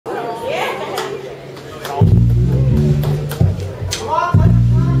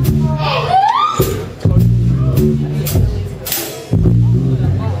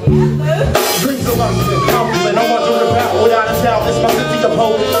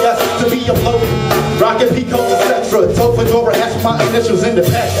yes, to be afloat. Rockin' Pico's etc. Toe fedora, ask my initials in the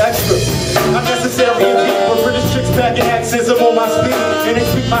pack extra. Unnecessary indeed, but British chicks packing accents. I'm on my speed, and they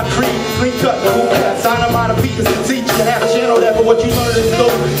speak my creed. Clean cut, cool cat, sign of mine, beat is to teach. You have a channel that, but what you learn in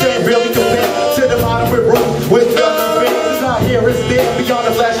school can't really compare to the modern with rules, with nothing. It's not here, it's there, beyond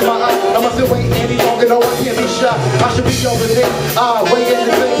the flash of my eye. I mustn't wait any longer, no, I can't be shot. I should be over there. Wait in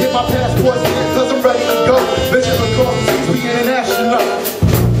the thing, get my passport stamp, cause I'm ready to go. Vision across the seas, be international.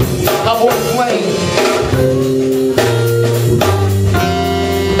 I'm on the plane.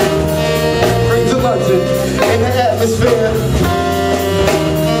 Bring to London, in the atmosphere.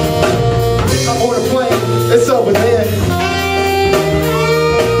 I'm on the plane, it's over there.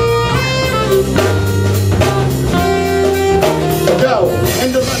 Yo, in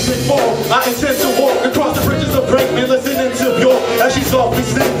the London fall, I intend to walk across the bridges of Brakeman, listening to Bjork as she softly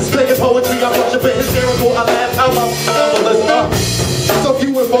sings, spitting poetry. I watch a bit hysterical, I laugh out my so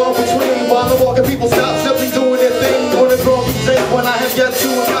few and far between. While I'm walking, people stop simply doing their thing. On the wrong mistake when I have yet to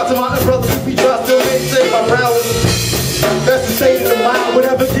encounter my brothers who be trust, still maintain my prowess. That's the state of the mind.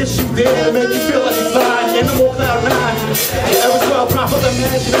 Whatever gets you there to make you feel like you're flying in the more cloud nine. Ever so proper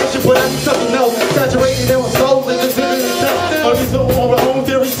imagination, but I need something else. Saturated in my soul and just living in death. Only so on my own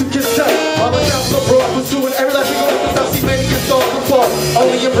theories to get set. While I travel abroad, pursuing every last thing on the I see many get stars from far.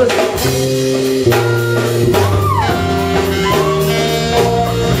 Only in prison.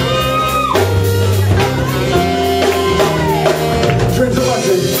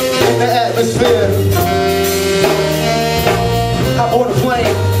 Atmosphere. I'm on the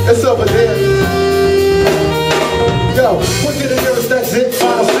plane, it's over there. Yo, quick to the nearest exit,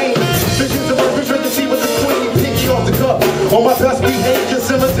 final scene. Visions of my drink to see with the queen, pinky off the cup. On my best behavior,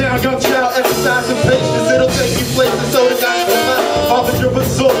 simmer down, young child, exercise and patience. It'll take you places, so the guy will not. I'll be your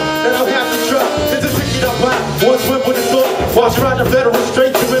resort, and I'll have to try. It's a ticket up high, one swim with a thought. Watch ride the veteran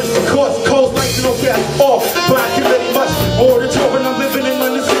straight to minister courts. Cold nights and no gas off, but I can make much more than children. I'm living in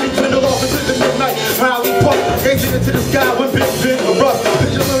London City. Proudly puffed, gazing into the sky when big erupts.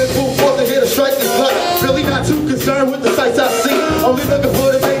 Vigilant full force to hear the strike is luck. Really not too concerned with the sights I see. Only looking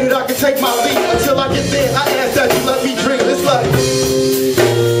for the day that I can take my lead. Until I get there, I ask that you let me drink this life.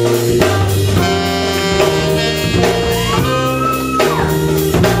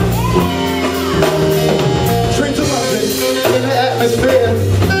 Drink to London in the atmosphere.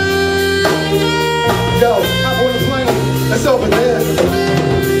 Yo, I'm on the plane, it's over there.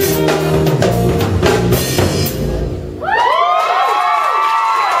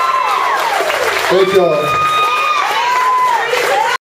 Great job.